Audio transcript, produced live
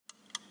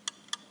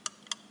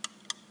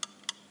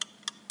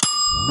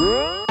Hey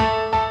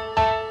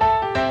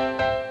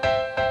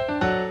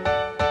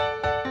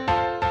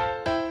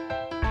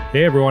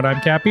everyone,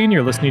 I'm Cappy and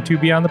you're listening to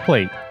Beyond the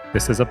Plate.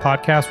 This is a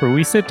podcast where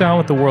we sit down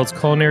with the world's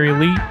culinary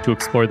elite to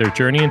explore their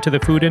journey into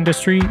the food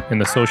industry and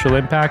the social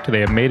impact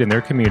they have made in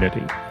their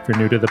community. If you're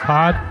new to the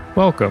pod,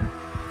 welcome.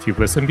 If you've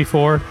listened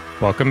before,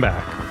 welcome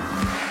back.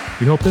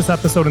 We hope this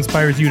episode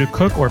inspires you to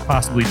cook or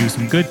possibly do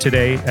some good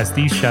today as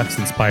these chefs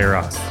inspire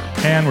us.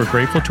 And we're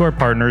grateful to our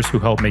partners who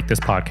help make this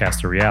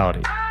podcast a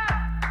reality.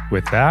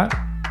 With that,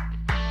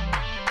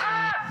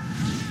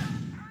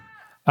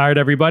 all right,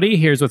 everybody,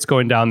 here's what's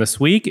going down this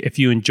week. If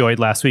you enjoyed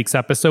last week's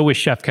episode with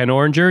Chef Ken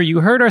Oringer,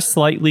 you heard our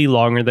slightly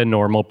longer than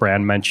normal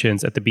brand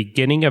mentions at the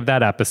beginning of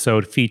that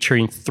episode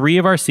featuring 3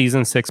 of our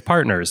Season 6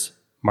 partners,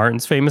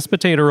 Martin's Famous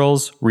Potato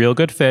Rolls, Real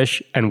Good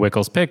Fish, and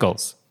Wickles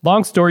Pickles.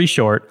 Long story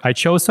short, I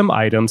chose some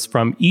items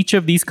from each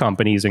of these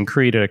companies and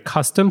created a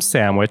custom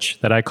sandwich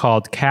that I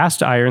called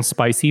Cast Iron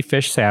Spicy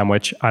Fish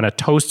Sandwich on a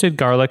toasted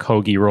garlic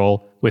hoagie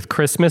roll with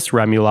Christmas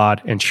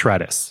remoulade and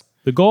shreddis.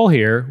 The goal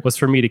here was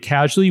for me to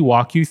casually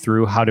walk you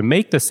through how to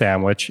make the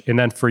sandwich, and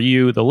then for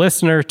you, the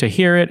listener, to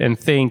hear it and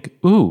think,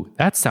 ooh,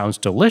 that sounds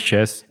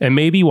delicious, and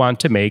maybe want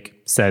to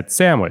make said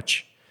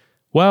sandwich.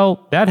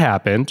 Well, that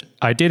happened.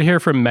 I did hear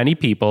from many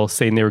people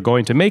saying they were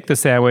going to make the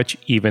sandwich.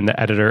 Even the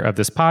editor of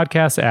this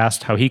podcast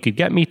asked how he could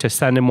get me to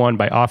send him one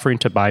by offering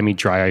to buy me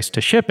dry ice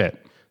to ship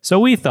it. So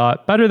we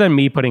thought, better than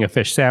me putting a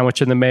fish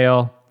sandwich in the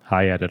mail,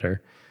 hi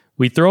editor,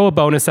 we throw a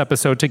bonus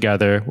episode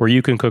together where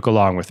you can cook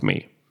along with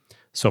me.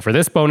 So for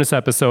this bonus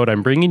episode,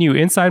 I'm bringing you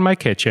inside my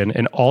kitchen,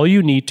 and all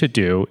you need to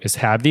do is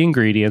have the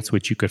ingredients,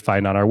 which you could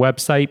find on our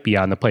website,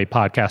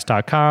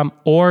 beyondtheplatepodcast.com,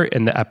 or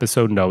in the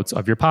episode notes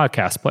of your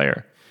podcast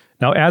player.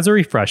 Now, as a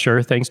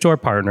refresher, thanks to our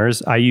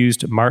partners, I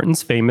used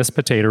Martin's Famous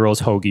Potato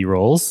Rolls hoagie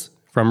rolls.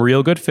 From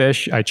Real Good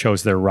Fish, I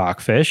chose their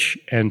rockfish.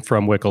 And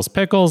from Wickles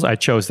Pickles, I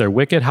chose their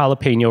wicked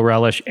jalapeno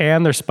relish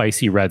and their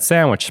spicy red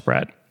sandwich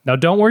spread. Now,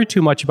 don't worry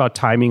too much about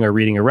timing or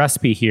reading a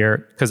recipe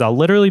here, because I'll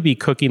literally be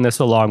cooking this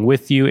along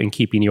with you and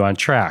keeping you on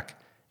track.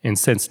 And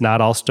since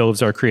not all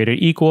stoves are created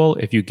equal,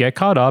 if you get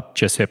caught up,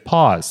 just hit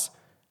pause.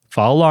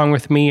 Follow along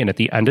with me, and at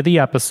the end of the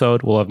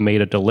episode, we'll have made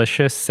a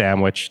delicious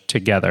sandwich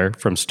together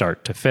from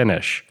start to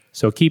finish.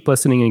 So keep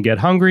listening and get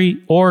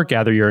hungry, or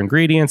gather your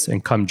ingredients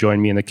and come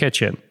join me in the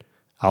kitchen.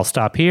 I'll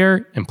stop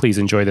here, and please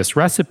enjoy this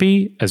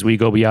recipe as we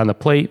go beyond the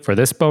plate for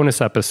this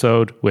bonus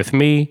episode with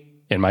me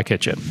in my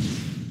kitchen.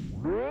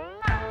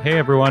 Hey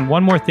everyone,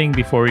 one more thing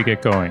before we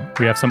get going.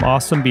 We have some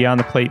awesome Beyond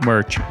the Plate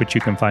merch, which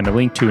you can find a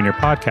link to in your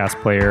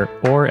podcast player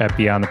or at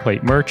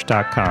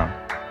beyondtheplatemerch.com.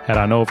 Head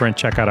on over and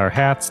check out our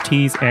hats,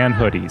 tees, and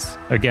hoodies.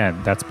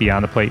 Again, that's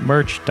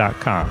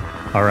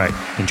beyondtheplatemerch.com. All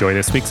right, enjoy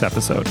this week's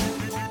episode.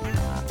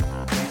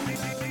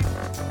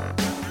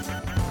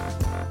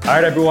 All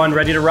right, everyone,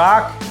 ready to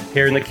rock?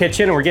 Here in the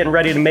kitchen, we're getting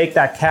ready to make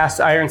that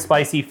cast iron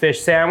spicy fish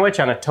sandwich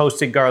on a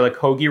toasted garlic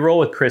hoagie roll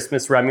with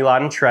Christmas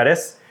remoulade and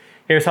shreddis.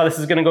 Here's how this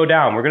is going to go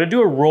down. We're going to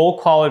do a roll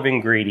call of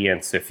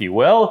ingredients, if you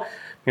will.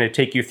 I'm going to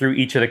take you through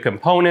each of the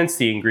components,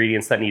 the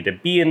ingredients that need to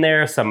be in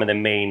there, some of the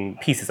main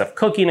pieces of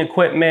cooking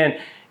equipment.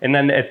 And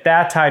then at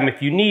that time,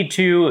 if you need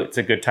to, it's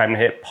a good time to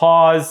hit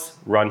pause,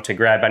 run to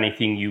grab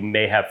anything you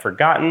may have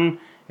forgotten,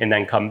 and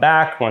then come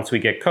back. Once we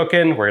get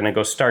cooking, we're going to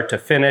go start to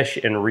finish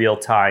in real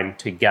time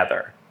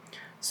together.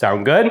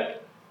 Sound good?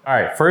 All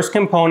right, first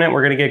component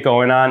we're going to get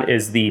going on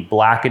is the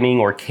blackening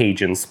or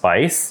Cajun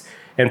spice.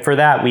 And for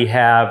that, we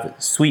have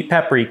sweet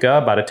paprika,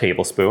 about a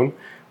tablespoon.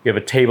 We have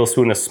a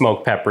tablespoon of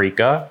smoked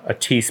paprika, a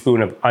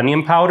teaspoon of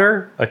onion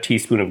powder, a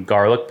teaspoon of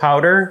garlic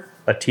powder,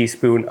 a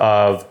teaspoon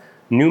of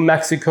New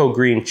Mexico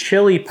green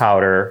chili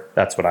powder.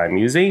 That's what I'm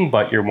using,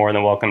 but you're more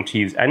than welcome to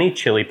use any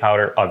chili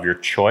powder of your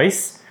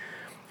choice.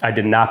 I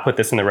did not put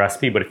this in the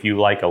recipe, but if you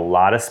like a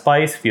lot of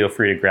spice, feel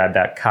free to grab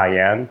that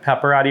cayenne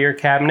pepper out of your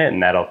cabinet,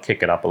 and that'll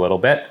kick it up a little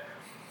bit.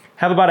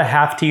 Have about a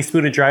half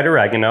teaspoon of dried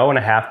oregano and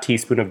a half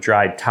teaspoon of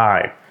dried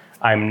thyme.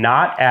 I'm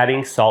not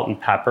adding salt and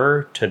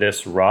pepper to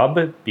this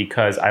rub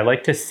because I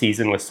like to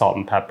season with salt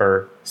and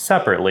pepper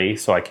separately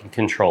so I can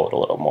control it a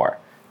little more.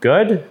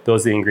 Good,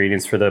 those are the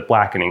ingredients for the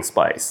blackening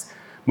spice.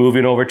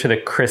 Moving over to the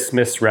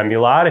Christmas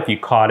remoulade. If you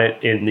caught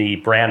it in the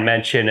brand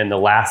mention in the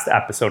last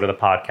episode of the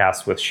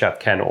podcast with Chef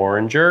Ken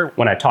Oringer,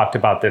 when I talked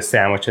about this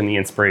sandwich and the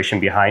inspiration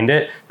behind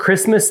it,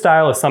 Christmas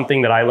style is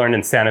something that I learned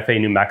in Santa Fe,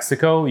 New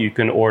Mexico. You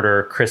can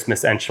order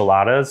Christmas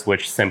enchiladas,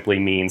 which simply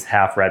means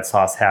half red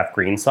sauce, half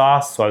green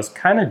sauce. So I was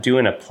kind of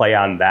doing a play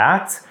on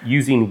that,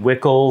 using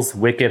Wickles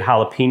Wicked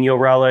Jalapeno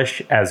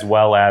Relish, as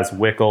well as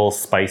Wickles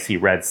Spicy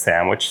Red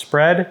Sandwich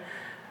Spread.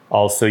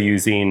 Also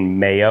using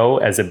mayo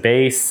as a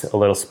base, a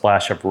little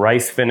splash of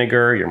rice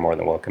vinegar. You're more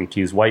than welcome to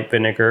use white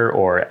vinegar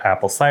or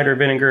apple cider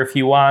vinegar if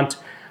you want.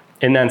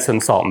 And then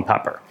some salt and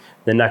pepper.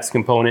 The next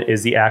component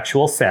is the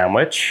actual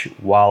sandwich.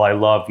 While I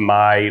love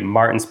my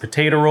Martin's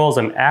potato rolls,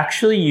 I'm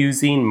actually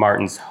using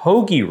Martin's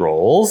hoagie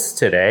rolls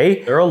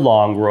today. They're a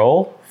long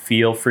roll.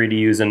 Feel free to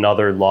use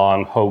another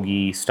long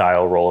hoagie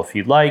style roll if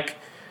you'd like.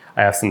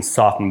 I have some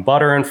softened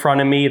butter in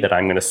front of me that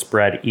I'm going to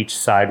spread each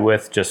side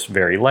with just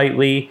very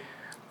lightly.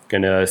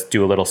 Gonna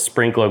do a little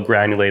sprinkle of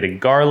granulated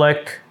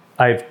garlic.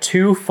 I have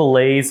 2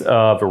 fillets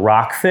of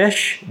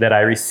rockfish that I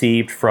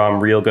received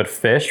from Real Good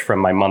Fish from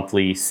my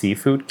monthly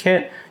seafood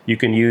kit. You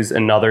can use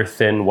another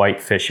thin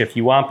white fish if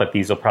you want, but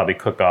these will probably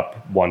cook up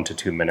 1 to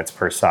 2 minutes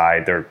per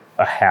side. They're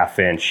a 1/2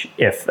 inch,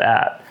 if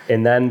that.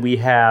 And then we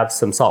have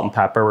some salt and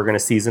pepper we're gonna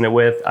season it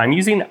with. I'm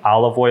using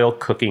olive oil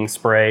cooking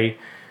spray.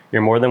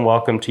 You're more than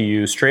welcome to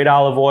use straight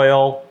olive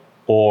oil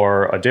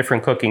or a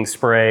different cooking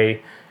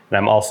spray. And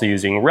I'm also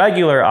using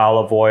regular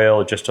olive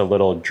oil, just a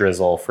little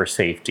drizzle for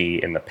safety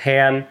in the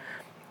pan.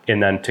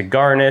 And then to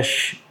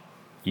garnish,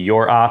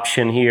 your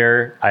option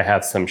here, I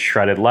have some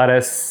shredded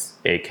lettuce,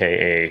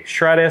 AKA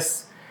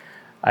shreddis.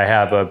 I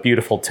have a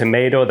beautiful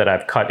tomato that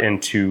I've cut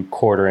into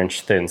 1/4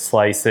 inch thin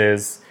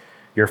slices.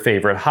 Your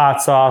favorite hot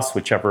sauce,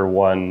 whichever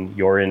one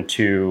you're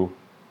into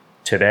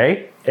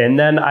today. And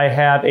then I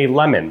have a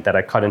lemon that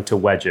I cut into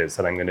wedges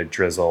that I'm gonna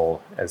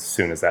drizzle as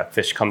soon as that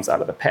fish comes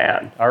out of the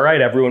pan. All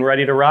right, everyone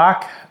ready to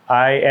rock?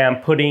 I am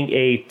putting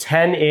a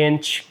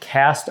 10-inch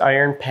cast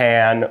iron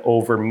pan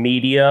over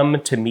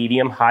medium to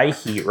medium high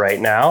heat right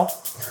now.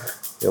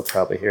 You'll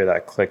probably hear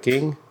that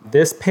clicking.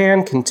 This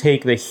pan can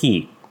take the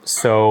heat,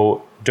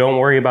 so don't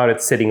worry about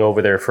it sitting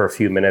over there for a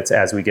few minutes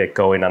as we get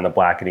going on the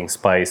blackening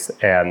spice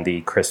and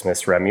the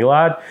Christmas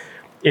remoulade.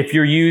 If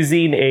you're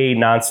using a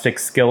nonstick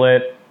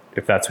skillet,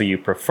 if that's what you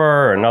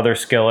prefer, another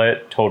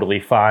skillet, totally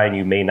fine.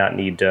 You may not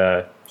need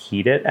to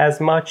heat it as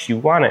much. You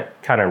want it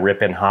kind of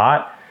ripping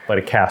hot, but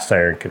a cast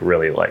iron could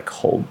really like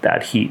hold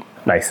that heat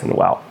nice and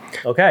well.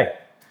 Okay,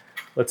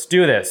 let's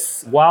do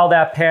this. While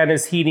that pan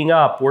is heating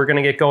up, we're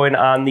gonna get going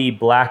on the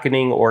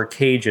blackening or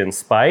Cajun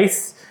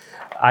spice.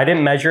 I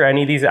didn't measure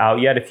any of these out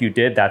yet. If you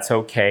did, that's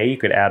okay. You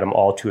could add them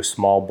all to a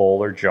small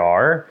bowl or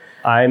jar.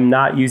 I'm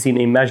not using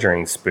a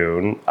measuring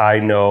spoon. I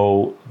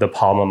know the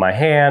palm of my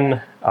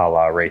hand, a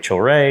la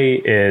Rachel Ray,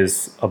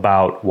 is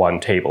about 1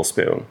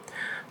 tablespoon.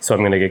 So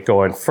I'm gonna get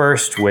going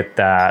first with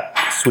that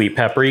sweet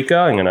paprika.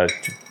 I'm gonna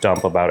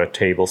dump about 1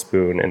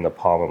 tablespoon in the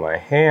palm of my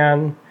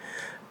hand.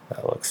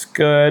 That looks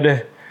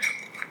good.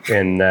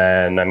 And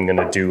then I'm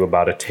gonna do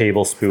about 1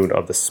 tablespoon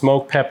of the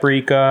smoked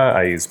paprika.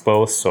 I use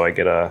both so I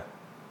get a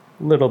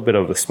little bit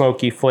of the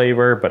smoky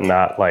flavor, but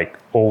not like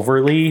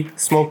overly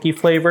smoky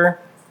flavor.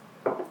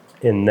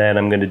 And then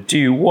I'm gonna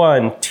do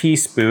 1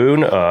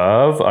 teaspoon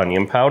of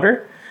onion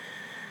powder.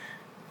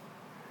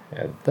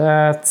 Add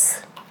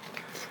that.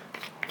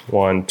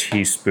 1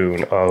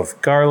 teaspoon of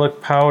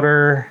garlic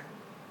powder.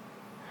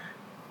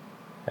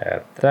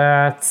 Add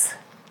that.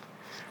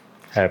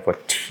 I have 1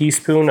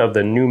 teaspoon of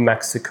the New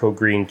Mexico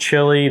green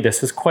chili.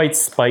 This is quite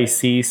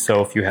spicy,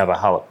 so if you have a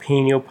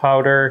jalapeno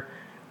powder,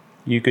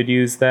 you could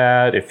use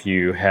that. If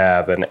you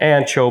have an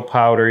ancho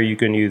powder, you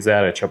can use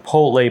that. A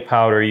chipotle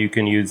powder, you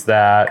can use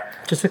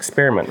that. Just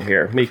experiment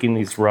here. Making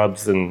these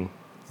rubs and,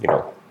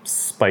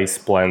 spice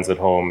blends at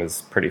home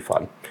is pretty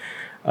fun.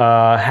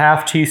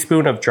 1/2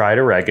 teaspoon of dried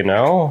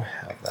oregano.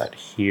 Have that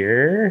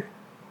here.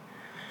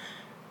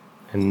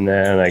 And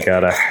then I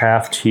got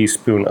 1/2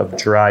 teaspoon of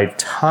dried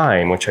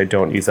thyme, which I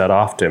don't use that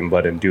often,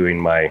 but in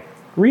doing my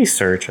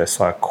research, I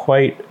saw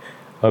quite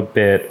a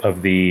bit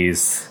of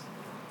these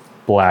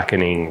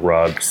blackening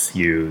rubs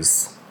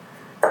use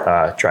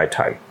dried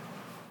thyme.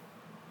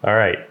 All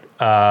right,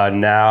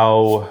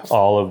 now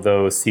all of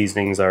those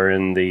seasonings are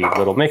in the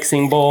little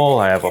mixing bowl.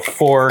 I have a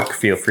fork.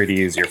 Feel free to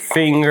use your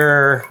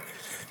finger.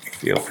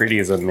 Feel free to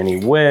use a mini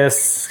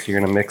whisk. You're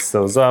gonna mix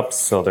those up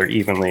so they're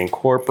evenly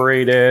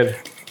incorporated.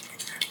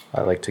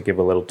 I like to give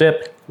a little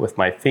dip with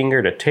my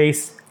finger to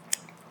taste.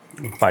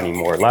 If I need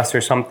more or less or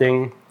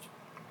something.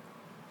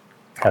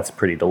 That's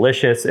pretty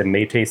delicious. It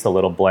may taste a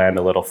little bland,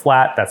 a little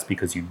flat. That's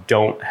because you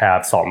don't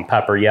have salt and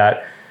pepper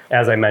yet.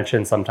 As I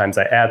mentioned, sometimes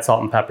I add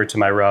salt and pepper to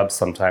my rubs.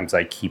 Sometimes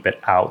I keep it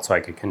out so I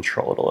can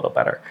control it a little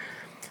better.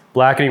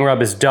 Blackening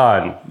rub is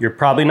done. You're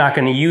probably not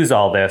going to use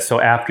all this.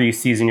 So after you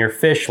season your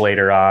fish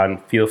later on,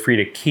 feel free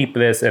to keep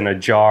this in a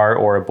jar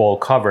or a bowl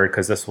covered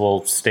because this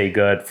will stay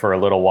good for a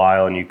little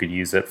while and you could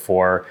use it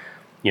for,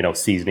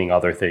 seasoning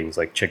other things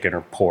like chicken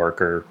or pork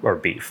or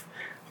beef.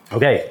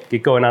 Okay,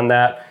 get going on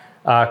that.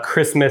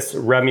 Christmas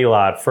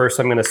remoulade. First,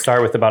 I'm gonna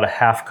start with about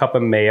 1/2 cup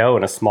of mayo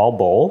in a small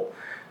bowl.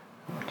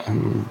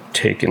 I'm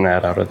taking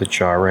that out of the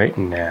jar right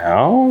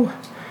now.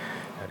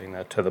 Adding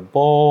that to the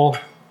bowl.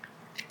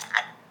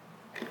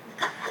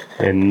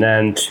 And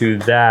then to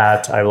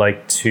that, I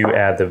like to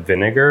add the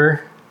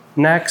vinegar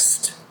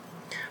next.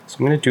 So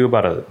I'm gonna do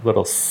about a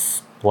little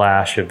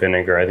splash of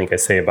vinegar. I think I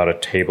say about 1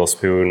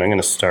 tablespoon. I'm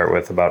gonna start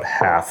with about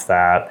 1/2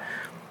 that.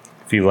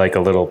 If you like a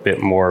little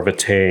bit more of a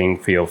tang,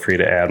 feel free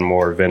to add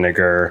more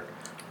vinegar.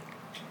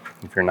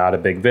 If you're not a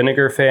big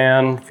vinegar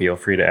fan, feel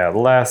free to add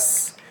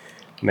less.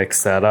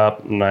 Mix that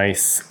up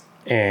nice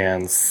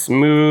and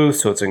smooth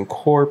so it's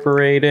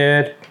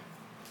incorporated.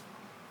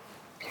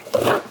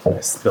 I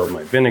spilled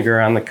my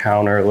vinegar on the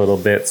counter a little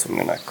bit, so I'm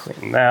gonna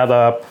clean that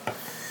up.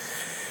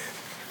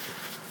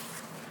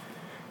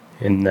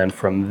 And then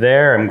from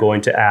there, I'm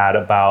going to add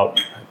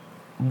about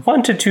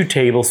 1 to 2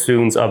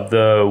 tablespoons of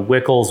the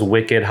Wickles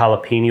Wicked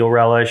Jalapeno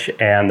Relish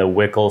and the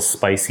Wickles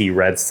Spicy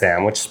Red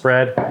Sandwich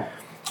Spread.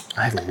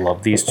 I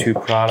love these two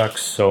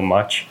products so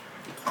much.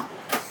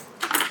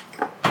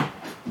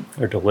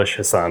 They're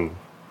delicious on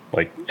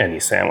like any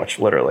sandwich,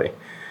 literally.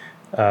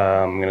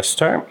 I'm gonna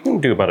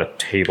do about 1.5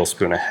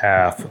 tablespoons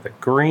of the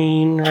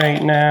green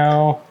right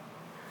now.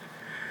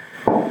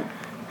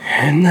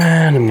 And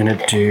then I'm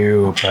gonna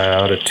do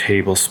about 1.5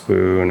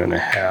 tablespoons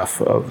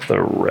of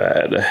the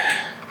red.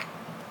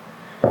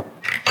 I'm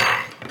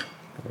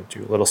gonna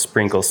do a little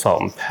sprinkle of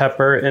salt and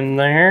pepper in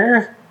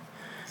there.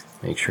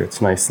 Make sure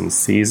it's nice and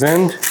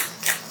seasoned.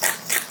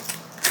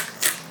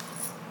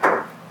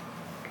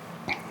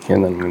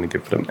 And then I'm gonna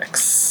give it a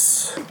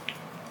mix.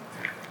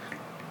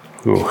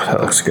 Ooh, that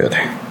looks good.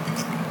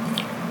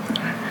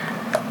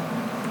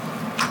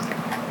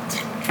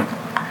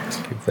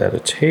 Give that a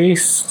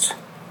taste.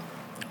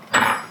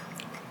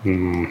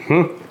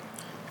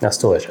 That's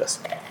delicious.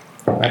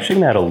 I'm actually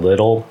gonna add a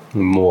little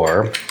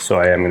more, so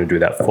I am gonna do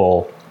that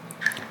full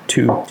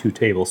two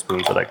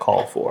tablespoons that I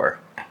call for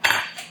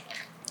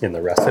in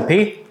the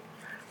recipe.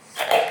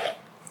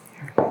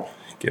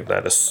 Give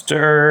that a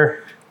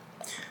stir.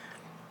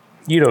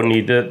 You don't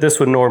need to, this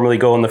would normally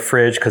go in the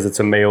fridge because it's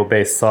a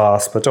mayo-based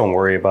sauce, but don't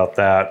worry about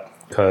that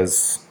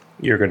because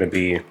you're gonna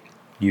be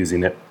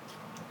using it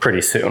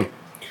pretty soon.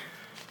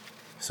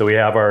 So we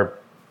have our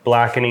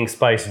blackening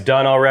spice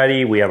done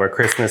already. We have our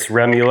Christmas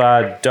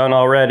remoulade done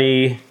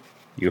already.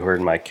 You heard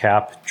my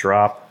cap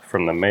drop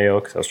from the mayo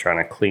because I was trying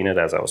to clean it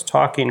as I was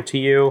talking to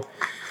you.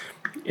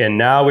 And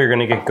now we're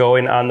gonna get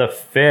going on the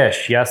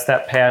fish. Yes,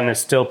 that pan is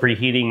still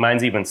preheating.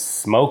 Mine's even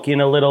smoking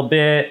a little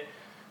bit.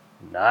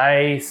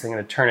 Nice. I'm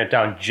gonna turn it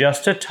down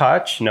just a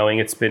touch, knowing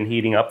it's been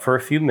heating up for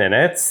a few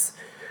minutes.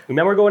 And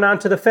then we're going on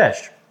to the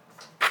fish.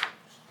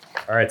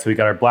 All right, so we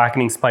got our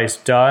blackening spice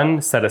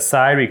done, set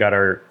aside. We got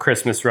our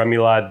Christmas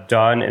remoulade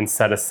done and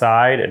set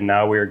aside. And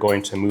now we're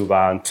going to move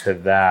on to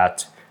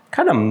that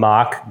kind of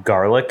mock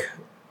garlic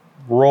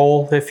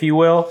roll, if you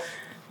will.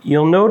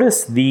 You'll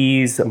notice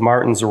these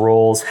Martin's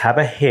rolls have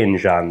a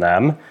hinge on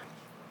them,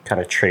 kind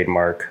of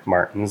trademark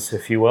Martin's,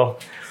 if you will.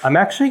 I'm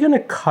actually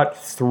gonna cut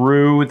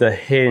through the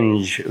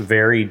hinge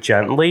very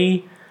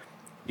gently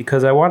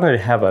because I want to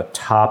have a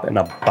top and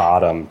a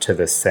bottom to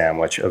this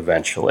sandwich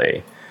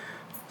eventually.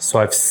 So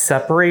I've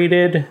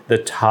separated the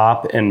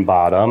top and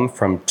bottom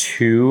from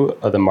 2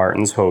 of the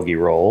Martin's hoagie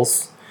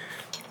rolls.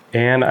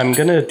 And I'm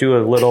gonna do a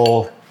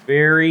little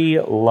very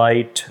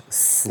light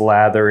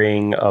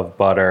slathering of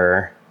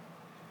butter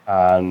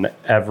on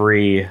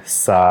every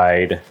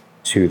side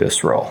to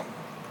this roll.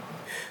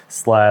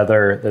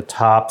 Slather the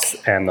tops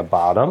and the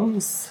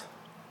bottoms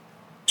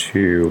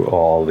to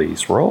all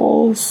these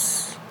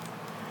rolls.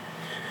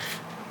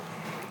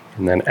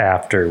 And then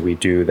after we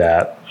do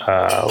that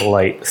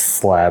light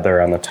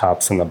slather on the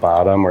tops and the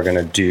bottom, we're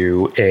gonna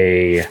do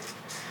a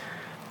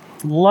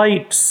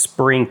light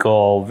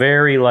sprinkle,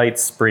 very light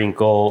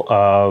sprinkle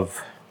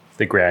of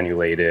the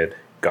granulated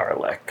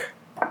garlic.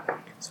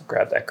 So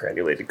grab that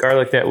granulated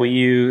garlic that we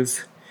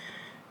use,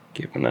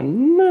 give it a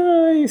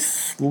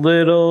nice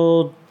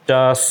little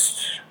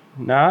dust,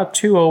 not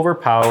too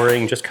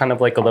overpowering, just kind of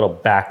like a little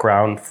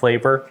background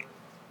flavor.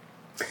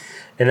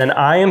 And then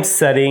I am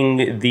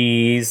setting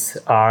these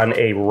on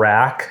a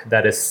rack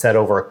that is set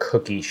over a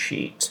cookie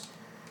sheet.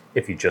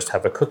 If you just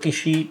have a cookie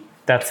sheet,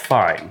 that's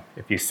fine.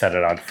 If you set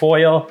it on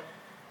foil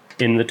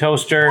in the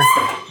toaster,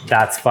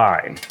 that's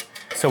fine.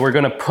 So we're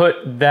gonna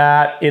put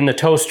that in the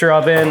toaster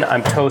oven.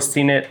 I'm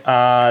toasting it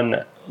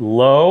on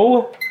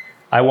low.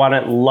 I want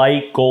it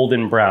light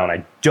golden brown.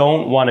 I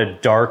don't want a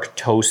dark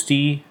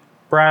toasty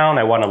brown.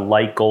 I want a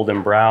light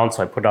golden brown,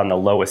 so I put it on the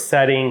lowest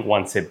setting.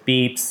 Once it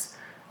beeps,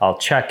 I'll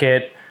check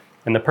it.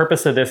 And the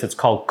purpose of this, it's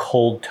called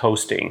cold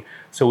toasting.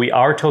 So we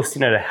are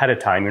toasting it ahead of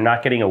time. You're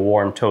not getting a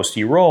warm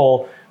toasty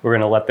roll. We're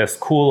gonna let this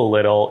cool a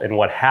little, and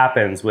what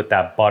happens with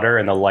that butter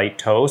and the light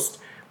toast,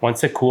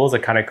 once it cools,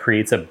 it kind of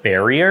creates a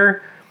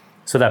barrier.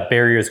 So that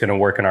barrier is gonna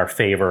work in our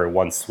favor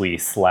once we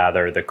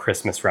slather the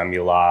Christmas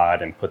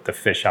remoulade and put the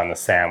fish on the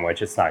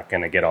sandwich. It's not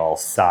gonna get all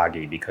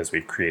soggy because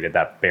we've created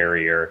that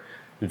barrier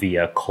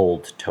via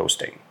cold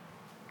toasting.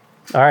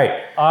 All right,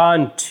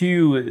 on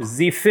to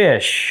the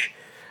fish.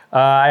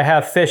 I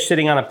have fish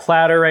sitting on a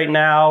platter right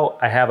now.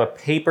 I have a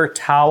paper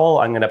towel.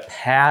 I'm gonna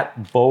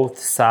pat both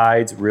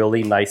sides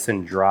really nice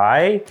and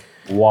dry.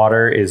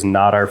 Water is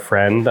not our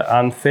friend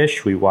on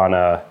fish. We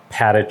wanna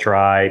pat it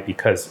dry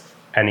because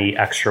any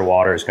extra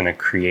water is gonna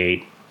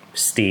create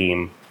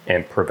steam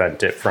and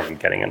prevent it from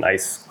getting a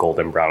nice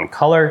golden brown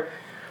color.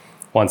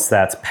 Once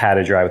that's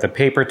patted dry with a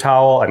paper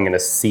towel, I'm gonna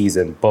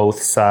season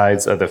both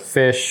sides of the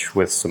fish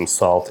with some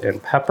salt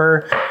and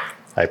pepper.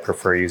 I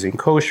prefer using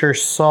kosher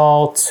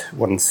salt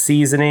when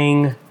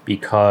seasoning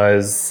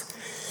because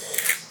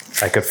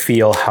I could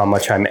feel how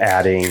much I'm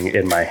adding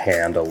in my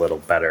hand a little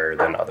better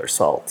than other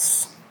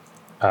salts.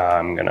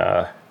 I'm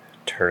gonna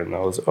turn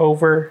those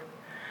over,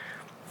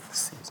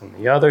 season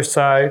the other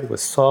side with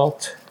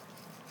salt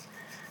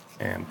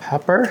and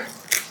pepper.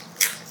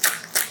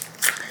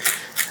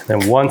 And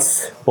Then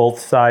once both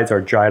sides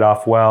are dried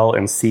off well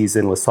and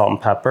seasoned with salt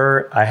and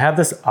pepper, I have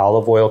this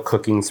olive oil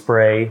cooking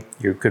spray.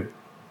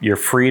 You're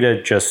free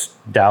to just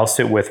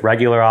douse it with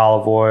regular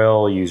olive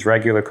oil, use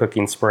regular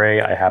cooking spray.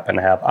 I happen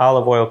to have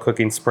olive oil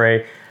cooking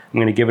spray. I'm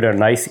gonna give it a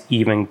nice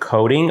even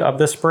coating of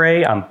the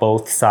spray on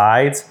both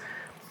sides,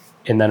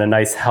 and then a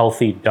nice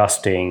healthy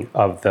dusting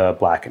of the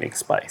blackening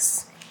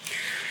spice.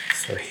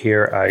 So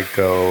here I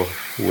go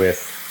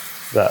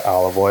with the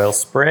olive oil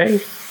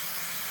spray.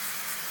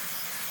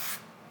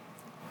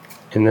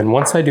 And then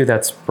once I do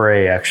that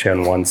spray actually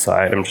on one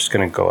side, I'm just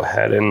gonna go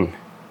ahead and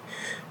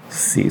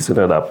season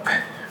it up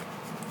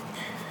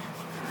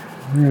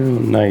real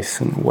nice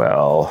and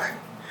well.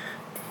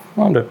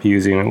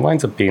 It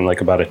winds up being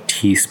like about a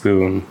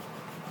teaspoon,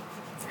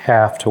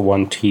 half to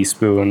 1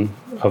 teaspoon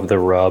of the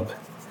rub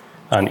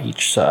on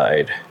each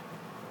side.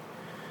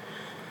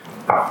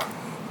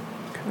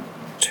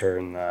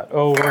 Turn that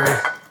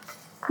over.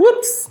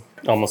 Whoops,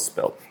 almost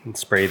spilled. And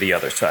spray the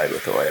other side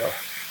with oil.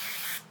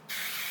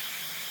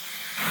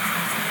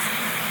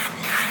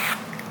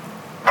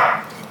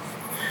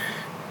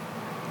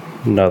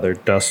 Another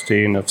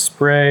dusting of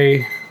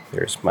spray.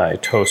 There's my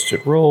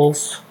toasted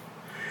rolls.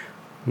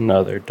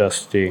 Another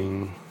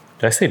dusting.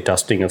 Did I say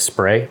dusting of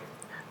spray?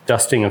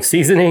 Dusting of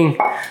seasoning.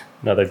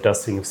 Another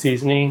dusting of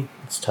seasoning.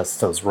 Let's test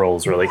those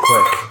rolls really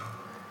quick.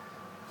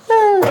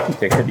 I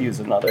think I could use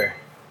another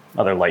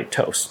light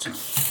toast.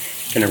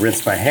 Gonna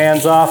rinse my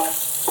hands off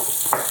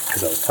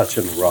because I was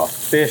touching the raw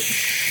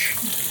fish.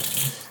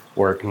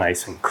 Work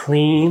nice and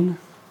clean.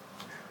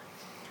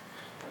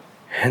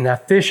 And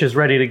that fish is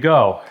ready to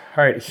go.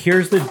 All right,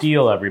 here's the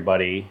deal,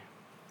 everybody.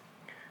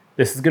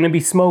 This is gonna be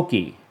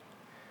smoky.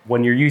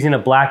 When you're using a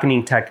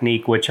blackening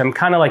technique, which I'm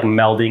kind of like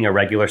melding a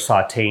regular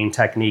sauteing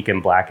technique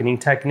and blackening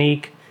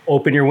technique,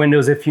 open your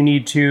windows if you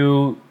need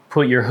to,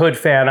 put your hood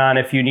fan on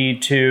if you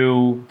need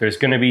to. There's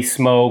gonna be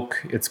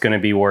smoke, it's gonna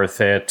be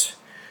worth it.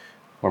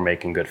 We're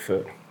making good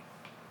food.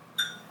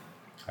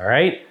 All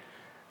right,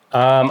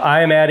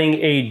 I am adding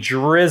a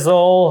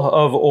drizzle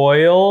of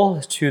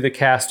oil to the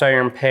cast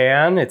iron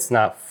pan. It's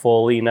not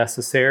fully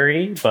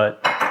necessary,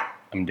 but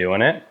I'm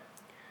doing it.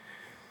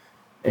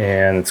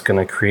 And it's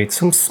gonna create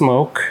some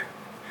smoke.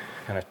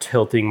 Kind of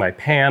tilting my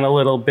pan a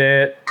little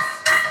bit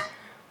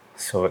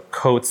so it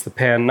coats the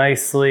pan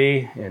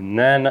nicely. And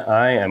then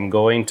I am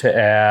going to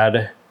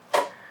add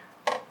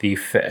the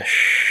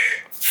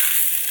fish.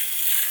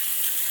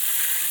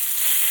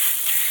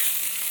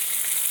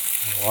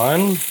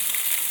 1,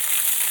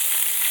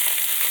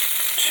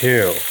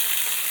 2.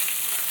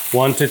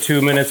 1 to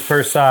 2 minutes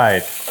per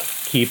side.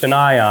 Keep an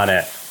eye on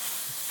it.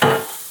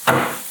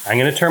 I'm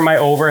gonna turn my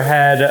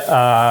overhead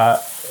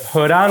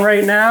hood on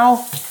right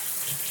now,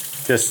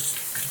 just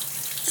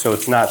so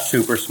it's not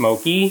super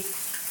smoky,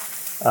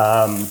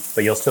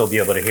 but you'll still be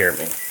able to hear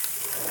me.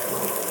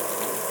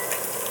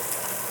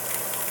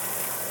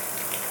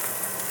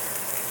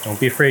 Don't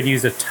be afraid to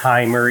use a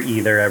timer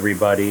either,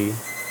 everybody.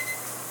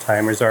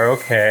 Timers are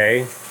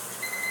okay.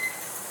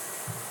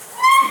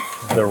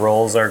 The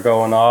rolls are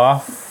going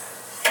off.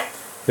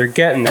 They're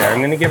getting there.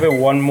 I'm gonna give it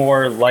one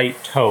more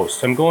light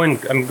toast. I'm going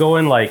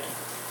like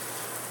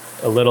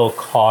a little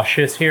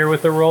cautious here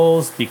with the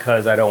rolls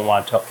because I don't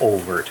want to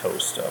over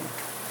toast them.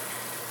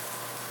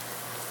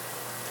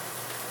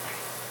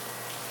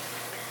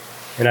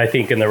 And I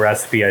think in the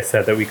recipe I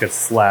said that we could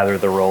slather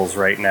the rolls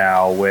right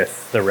now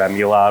with the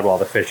remoulade while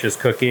the fish is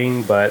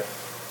cooking, but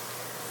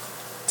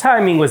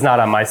timing was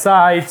not on my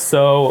side,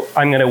 so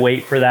I'm gonna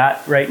wait for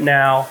that right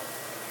now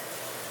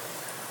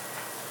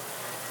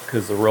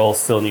because the rolls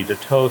still need to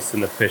toast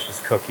and the fish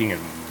is cooking,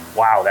 and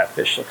wow, that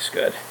fish looks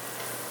good.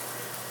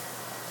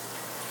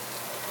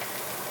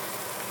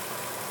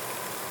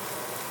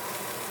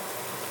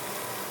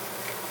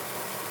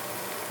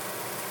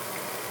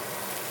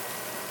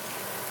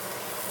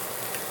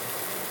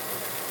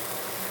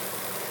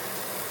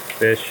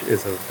 Fish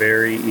is a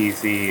very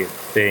easy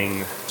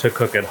thing to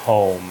cook at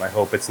home. I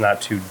hope it's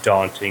not too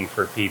daunting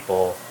for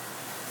people.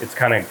 It's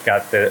kind of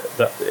got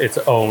its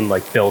own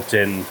like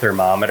built-in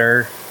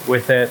thermometer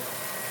with it.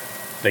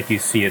 Like you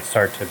see it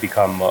start to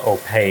become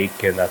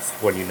opaque, and that's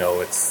when you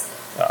know it's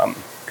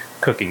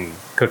cooking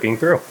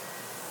through.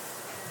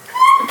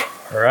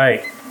 All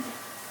right,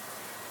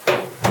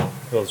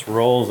 those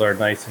rolls are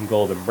nice and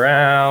golden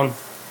brown.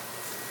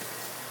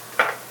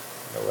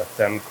 I'll let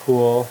them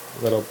cool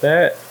a little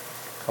bit.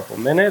 Couple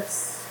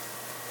minutes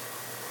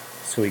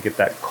so we get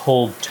that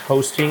cold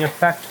toasting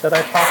effect that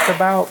I talked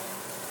about.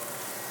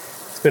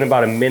 It's been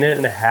about 1.5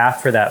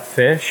 minutes for that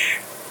fish.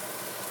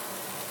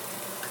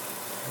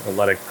 I'll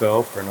let it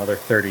go for another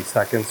 30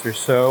 seconds or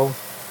so.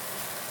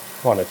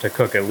 I want it to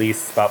cook at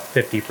least about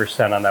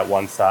 50% on that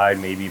one side,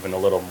 maybe even a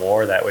little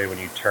more. That way when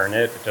you turn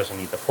it, it doesn't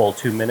need the full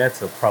 2 minutes.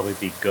 It'll probably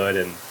be good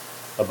in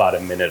about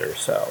 1 minute or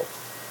so.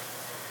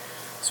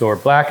 So our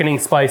blackening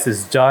spice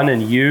is done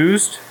and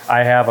used.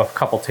 I have a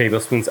couple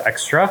tablespoons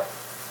extra,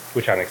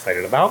 which I'm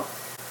excited about.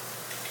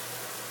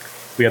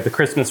 We have the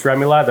Christmas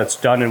remoulade that's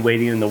done and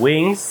waiting in the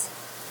wings.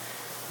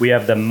 We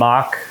have the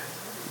mock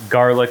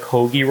garlic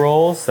hoagie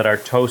rolls that are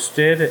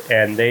toasted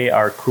and they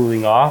are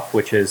cooling off,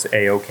 which is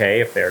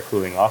a-okay. If they are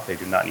cooling off, they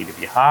do not need to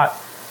be hot.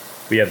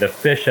 We have the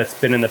fish that's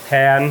been in the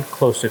pan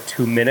close to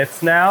 2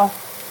 minutes now.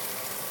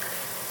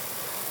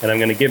 And I'm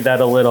gonna give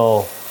that a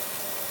little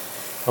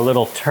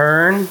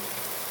turn.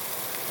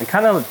 I'm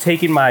kind of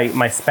taking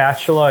my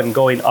spatula and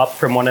going up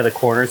from one of the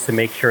corners to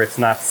make sure it's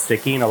not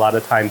sticking. A lot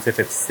of times if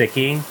it's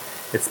sticking,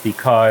 it's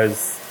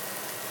because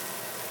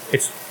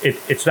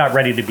it's not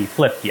ready to be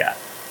flipped yet.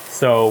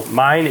 So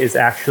mine is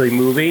actually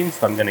moving,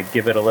 so I'm gonna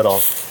give it a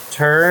little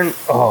turn.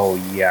 Oh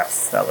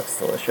yes, that looks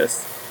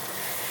delicious.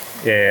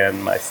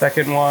 And my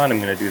second one, I'm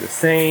gonna do the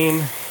same.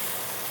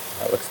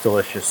 That looks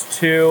delicious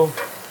too.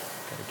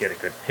 Gotta get a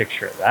good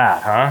picture of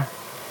that, huh?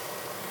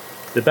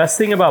 The best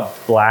thing about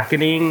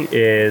blackening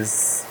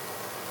is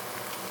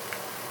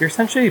you're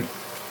essentially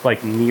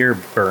like near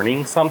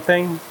burning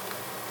something.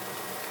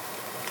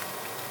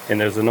 And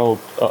there's an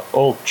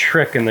old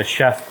trick in the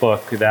chef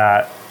book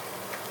that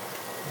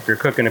if you're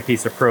cooking a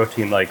piece of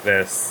protein like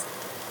this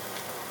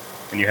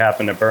and you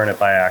happen to burn it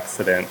by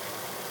accident,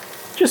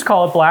 just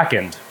call it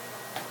blackened.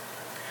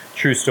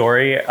 True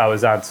story, I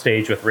was on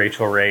stage with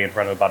Rachel Ray in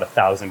front of about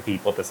 1,000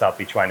 people at the South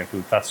Beach Wine and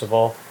Food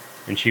Festival,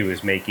 and she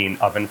was making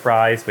oven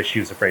fries, but she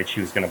was afraid she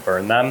was gonna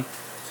burn them.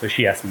 So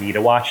she asked me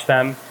to watch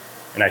them,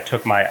 and I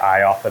took my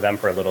eye off of them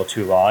for a little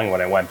too long.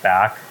 When I went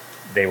back,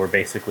 they were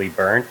basically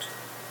burnt,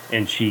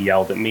 and she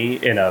yelled at me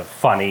in a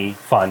funny,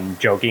 fun,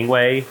 joking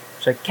way.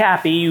 She's like,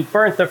 "Cappy, you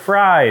burnt the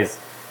fries."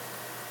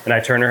 And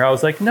I turned to her, I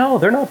was like, "No,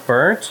 they're not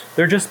burnt.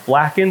 They're just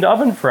blackened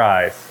oven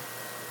fries."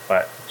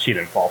 But she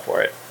didn't fall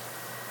for it.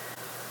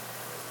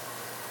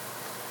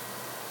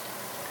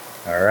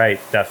 All right,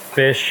 the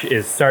fish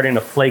is starting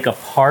to flake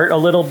apart a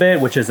little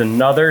bit, which is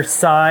another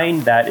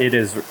sign that it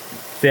is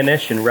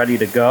finished and ready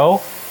to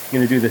go. I'm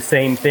gonna do the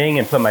same thing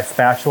and put my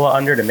spatula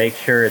under to make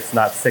sure it's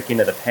not sticking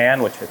to the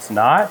pan, which it's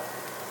not.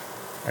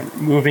 I'm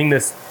moving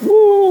this,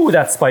 woo,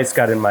 that spice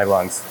got in my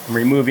lungs. I'm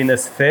removing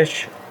this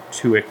fish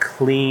to a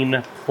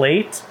clean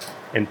plate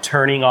and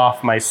turning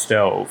off my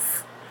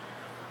stove.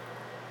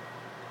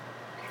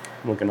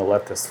 We're gonna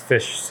let this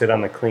fish sit on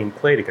the clean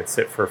plate. It could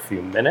sit for a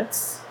few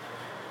minutes.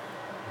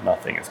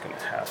 Nothing is going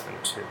to happen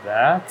to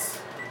that.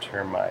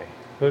 Turn my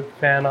hood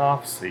fan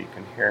off so you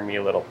can hear me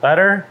a little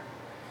better.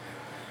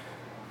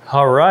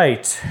 All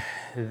right,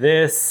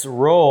 this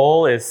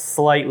roll is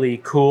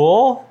slightly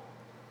cool.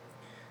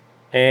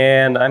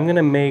 And I'm going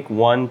to make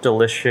one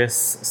delicious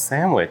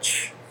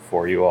sandwich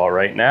for you all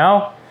right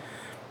now.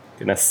 I'm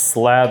going to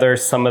slather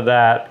some of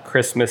that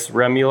Christmas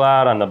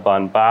remoulade on the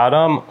bun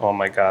bottom. Oh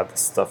my God,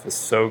 this stuff is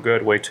so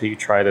good. Wait till you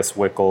try this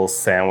Wickles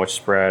sandwich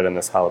spread and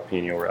this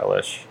jalapeno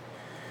relish.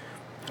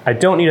 I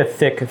don't need a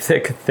thick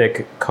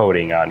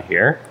coating on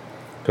here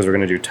because we're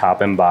going to do top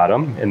and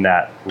bottom, and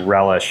that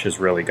relish is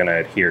really going to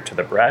adhere to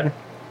the bread.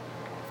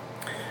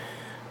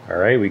 All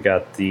right, we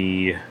got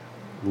the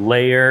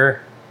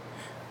layer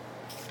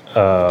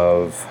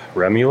of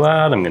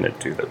remoulade. I'm going to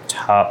do the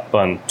top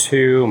bun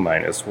too,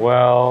 mine as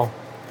well.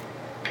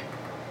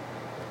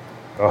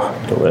 Oh,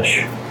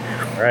 delish.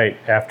 All right,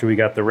 after we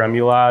got the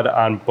remoulade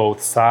on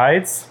both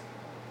sides,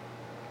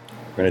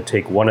 we're going to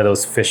take one of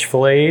those fish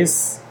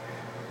fillets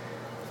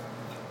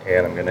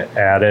and I'm gonna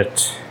add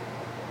it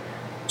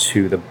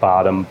to the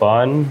bottom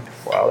bun.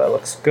 Wow, that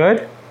looks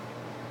good.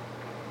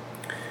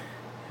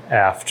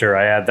 After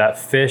I add that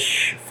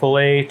fish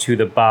fillet to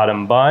the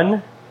bottom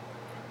bun,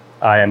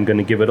 I am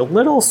gonna give it a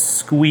little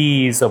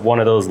squeeze of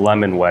one of those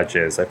lemon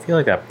wedges. I feel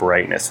like that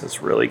brightness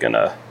is really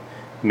gonna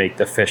make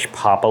the fish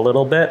pop a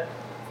little bit.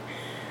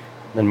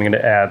 Then I'm gonna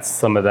add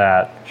some of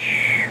that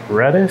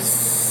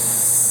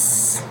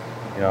lettuce.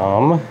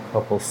 Yum. A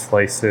couple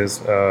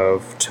slices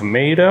of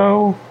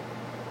tomato.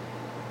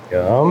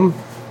 Yum.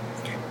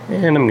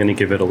 And I'm gonna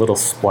give it a little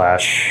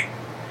splash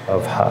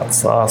of hot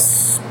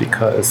sauce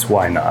because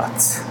why not?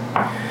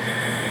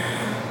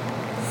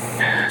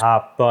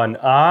 Top bun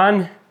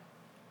on.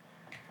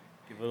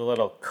 Give it a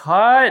little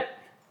cut.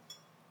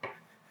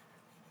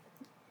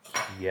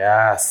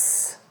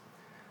 Yes.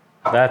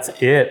 That's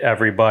it,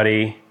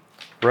 everybody.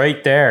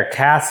 Right there.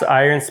 Cast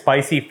iron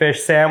spicy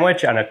fish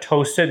sandwich on a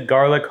toasted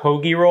garlic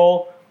hoagie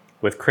roll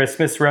with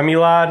Christmas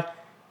remoulade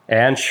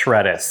and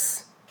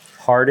shreddis.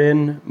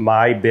 Pardon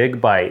my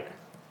big bite.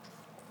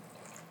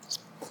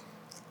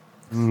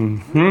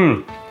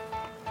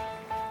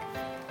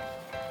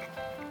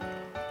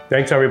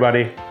 Thanks,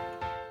 everybody.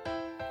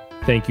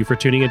 Thank you for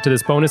tuning into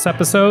this bonus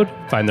episode.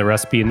 Find the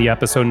recipe in the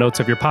episode notes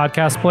of your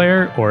podcast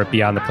player or at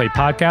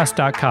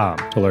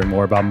beyondtheplatepodcast.com. To learn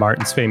more about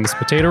Martin's famous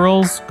potato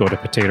rolls, go to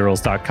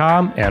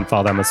potatorolls.com and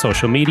follow them on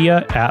social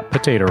media at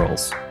Potato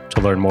Rolls.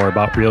 To learn more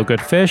about Real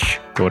Good Fish,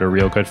 go to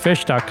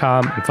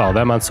realgoodfish.com and follow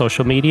them on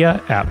social media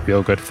at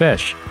Real Good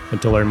Fish.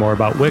 And to learn more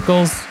about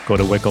Wickles, go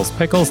to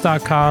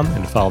wicklespickles.com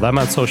and follow them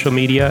on social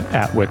media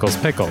at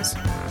Wickles Pickles.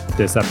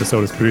 This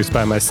episode is produced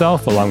by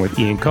myself along with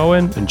Ian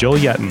Cohen and Joel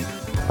Yetton.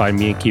 Find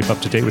me and keep up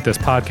to date with this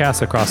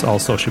podcast across all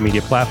social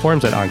media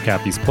platforms at On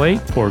Cappy's Plate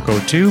or go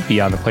to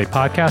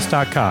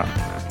beyondtheplatepodcast.com.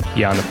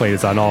 Beyond the Plate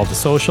is on all the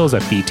socials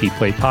at BT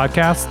Plate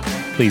Podcast.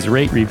 please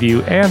rate,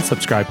 review, and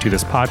subscribe to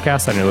this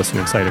podcast on your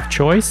listening site of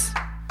choice.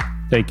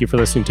 Thank you for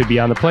listening to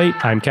Beyond the Plate.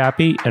 I'm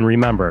Cappy, and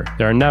remember,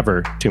 there are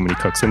never too many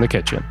cooks in the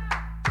kitchen.